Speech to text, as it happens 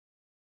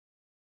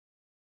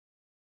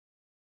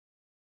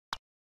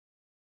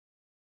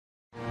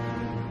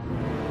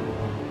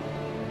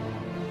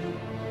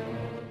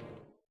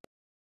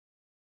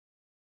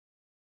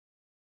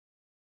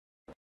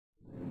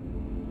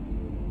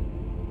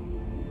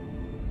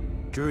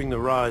During the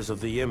rise of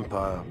the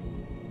Empire,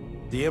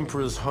 the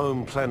Emperor's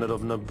home planet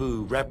of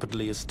Naboo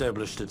rapidly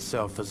established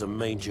itself as a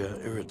major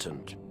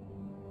irritant.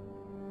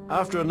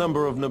 After a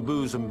number of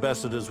Naboo's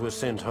ambassadors were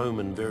sent home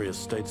in various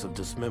states of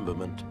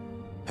dismemberment,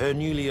 her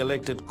newly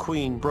elected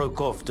queen broke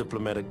off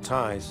diplomatic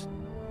ties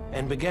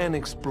and began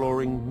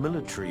exploring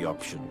military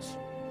options.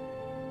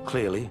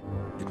 Clearly,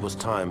 it was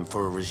time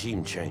for a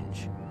regime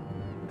change.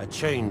 A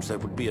change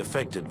that would be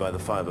effected by the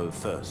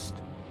 501st,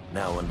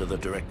 now under the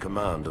direct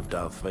command of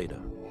Darth Vader.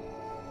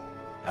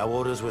 Our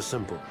orders were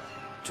simple: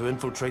 to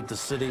infiltrate the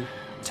city,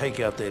 take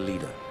out their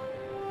leader,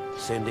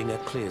 sending a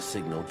clear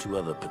signal to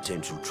other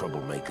potential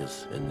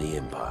troublemakers in the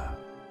Empire.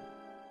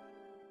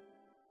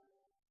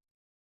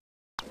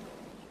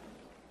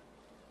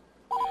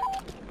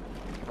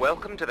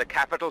 Welcome to the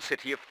capital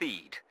city of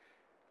Theed.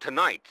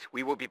 Tonight,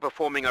 we will be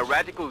performing a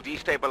radical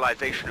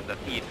destabilization of the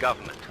Theed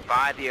government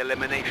via the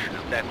elimination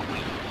of their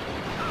queen.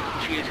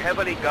 She is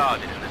heavily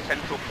guarded in the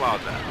central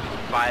plaza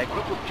by a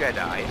group of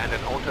Jedi and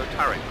an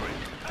auto-turret grid.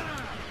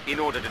 In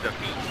order to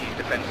defeat these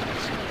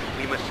defenses,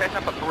 we must set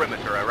up a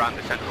perimeter around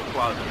the central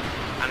plaza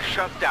and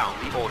shut down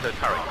the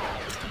auto-turret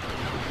grid.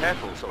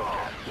 Careful,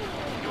 soldier.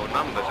 Your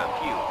numbers are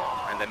few,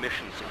 and the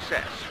mission's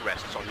success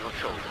rests on your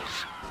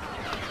shoulders.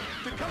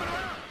 They're coming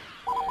around!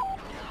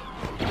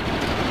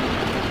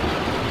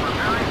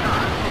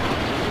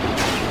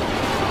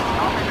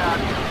 Copy that.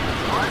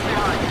 Right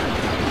behind you.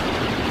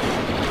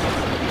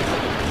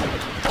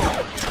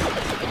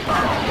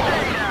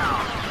 Stay down!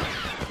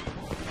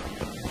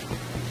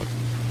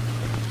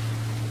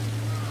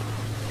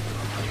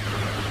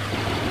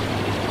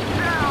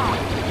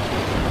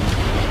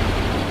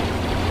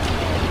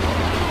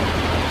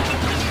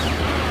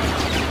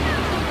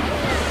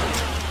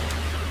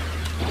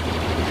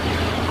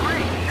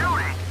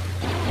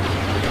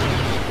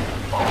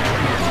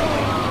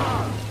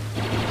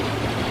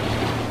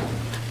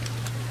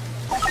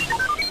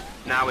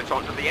 Now it's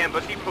onto the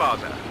Embassy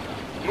Plaza.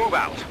 Move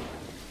out.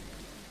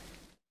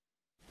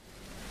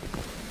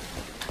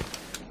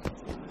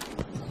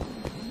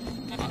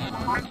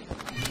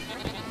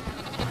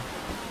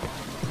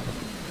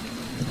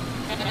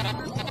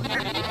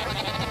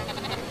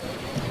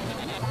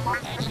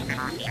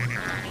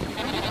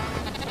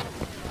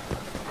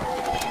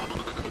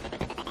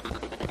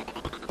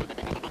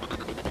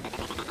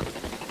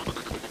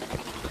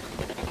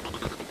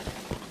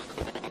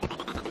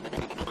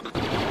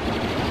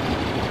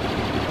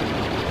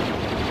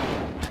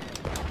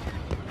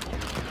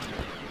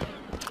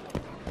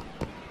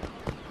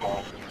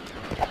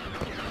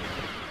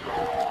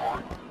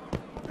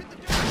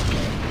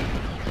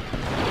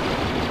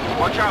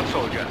 Watch out,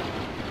 soldier.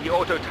 The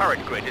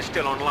auto-turret grid is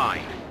still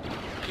online.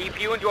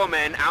 Keep you and your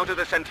men out of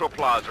the central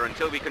plaza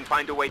until we can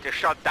find a way to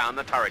shut down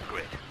the turret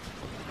grid.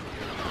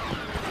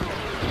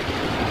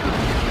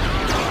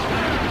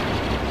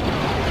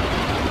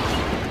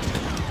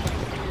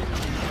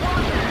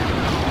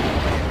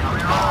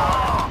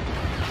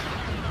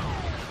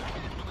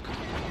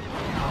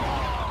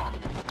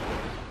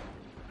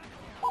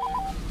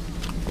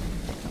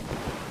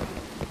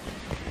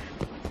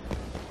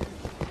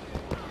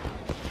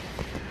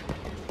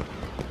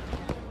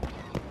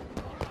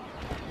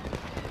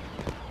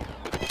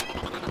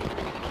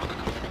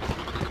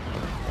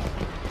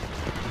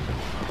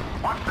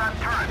 Watch that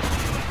turret!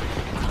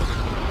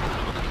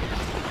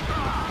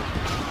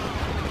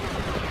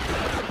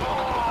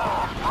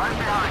 Right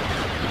behind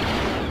you.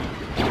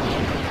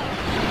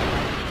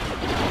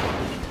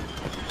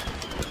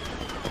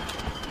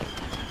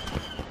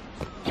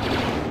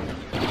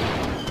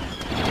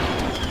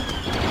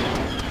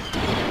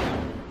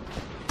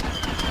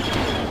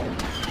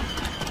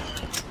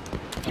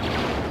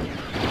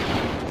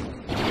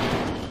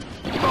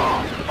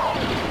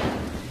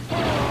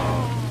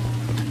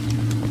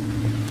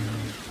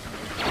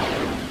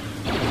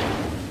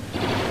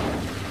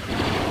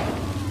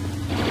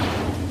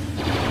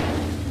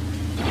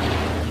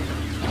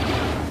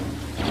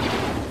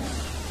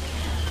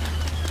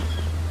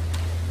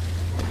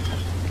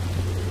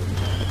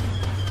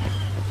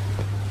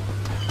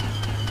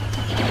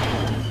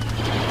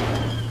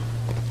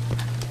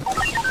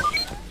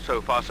 So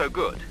far, so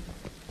good.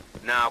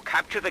 Now,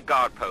 capture the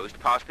guard post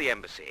past the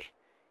embassy.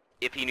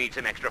 If you need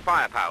some extra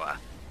firepower,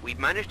 we've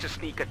managed to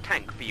sneak a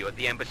tank for you at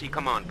the embassy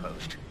command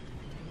post.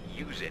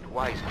 Use it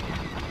wisely.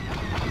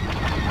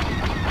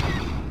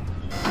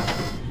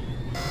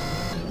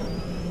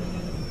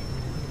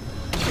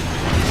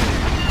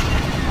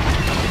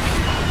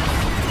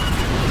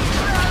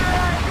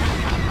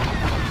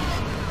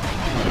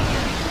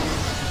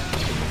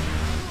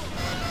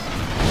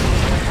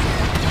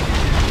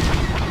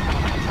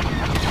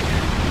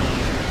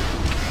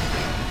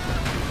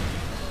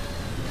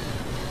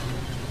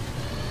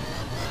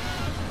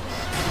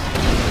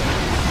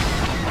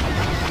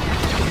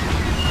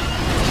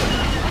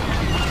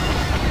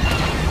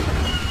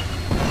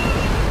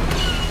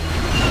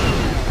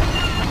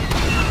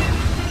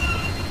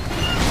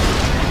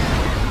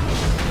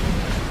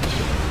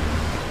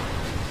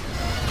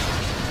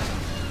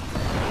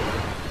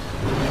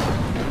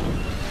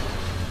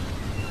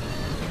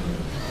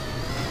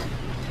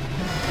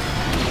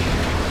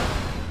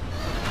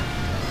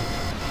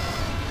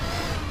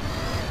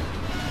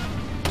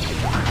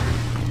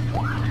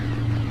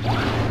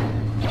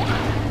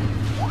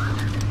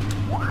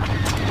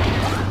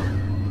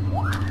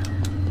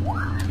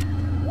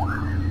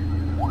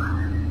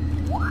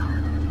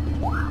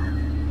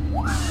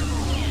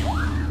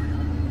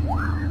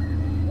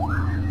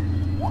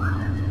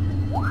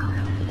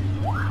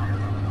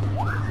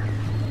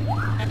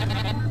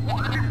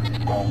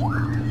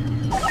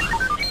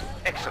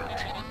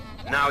 Excellent.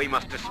 Now we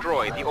must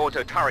destroy the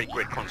auto-turret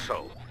grid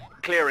console,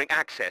 clearing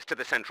access to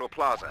the central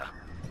plaza.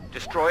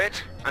 Destroy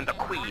it, and the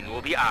Queen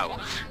will be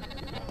ours.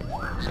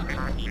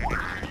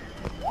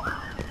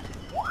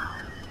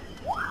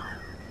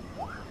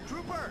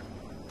 Trooper!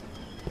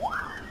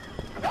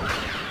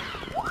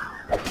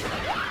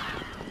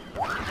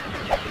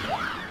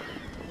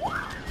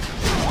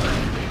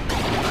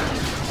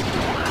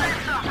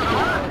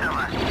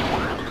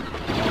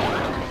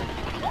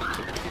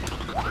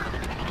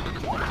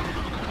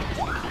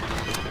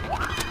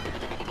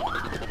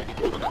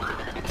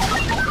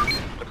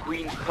 The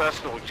Queen's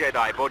personal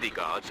Jedi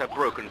bodyguards have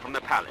broken from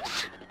the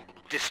palace.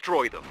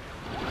 Destroy them.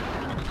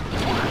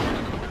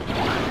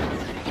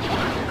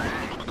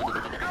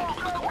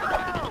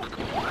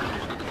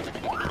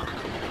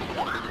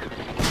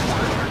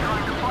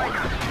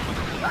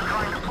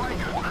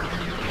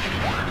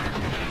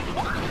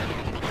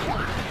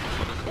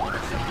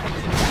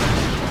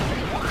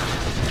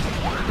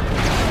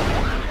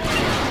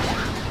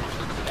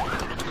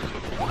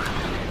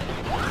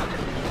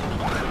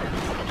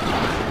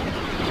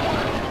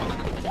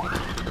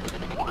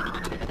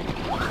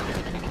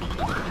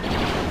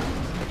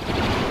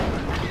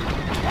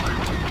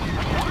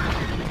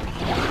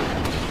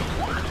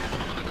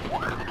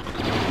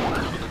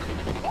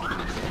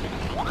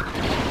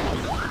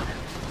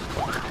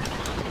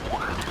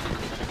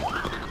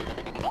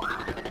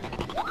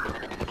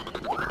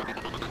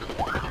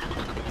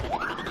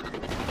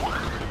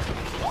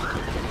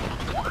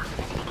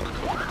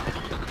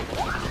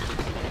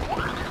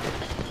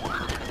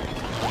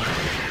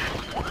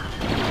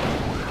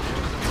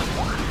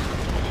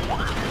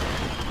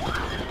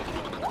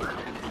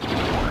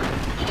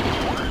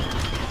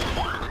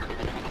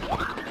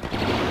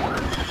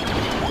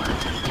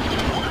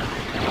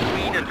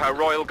 Her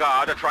royal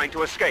guard are trying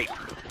to escape.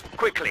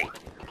 Quickly!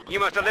 You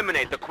must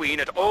eliminate the Queen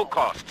at all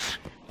costs.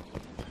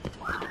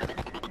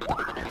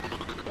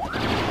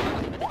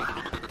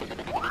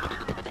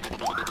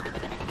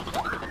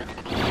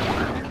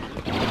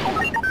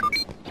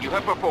 You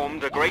have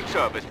performed a great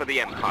service for the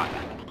Empire.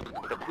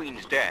 The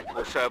Queen's death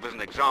will serve as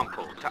an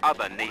example to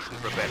other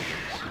nascent rebellions,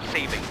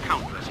 saving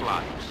countless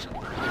lives.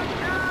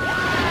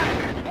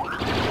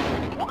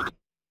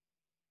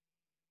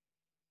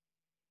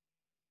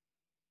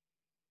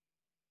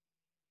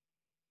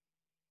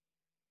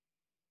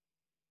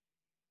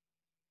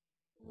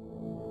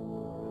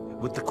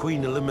 With the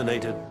Queen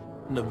eliminated,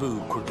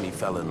 Naboo quickly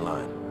fell in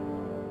line.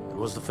 It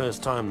was the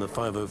first time the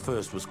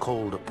 501st was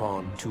called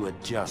upon to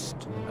adjust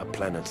a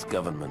planet's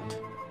government.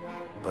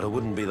 But it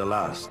wouldn't be the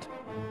last.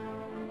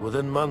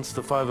 Within months,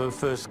 the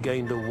 501st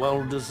gained a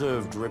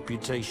well-deserved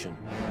reputation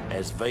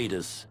as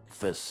Vader's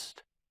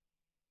fist.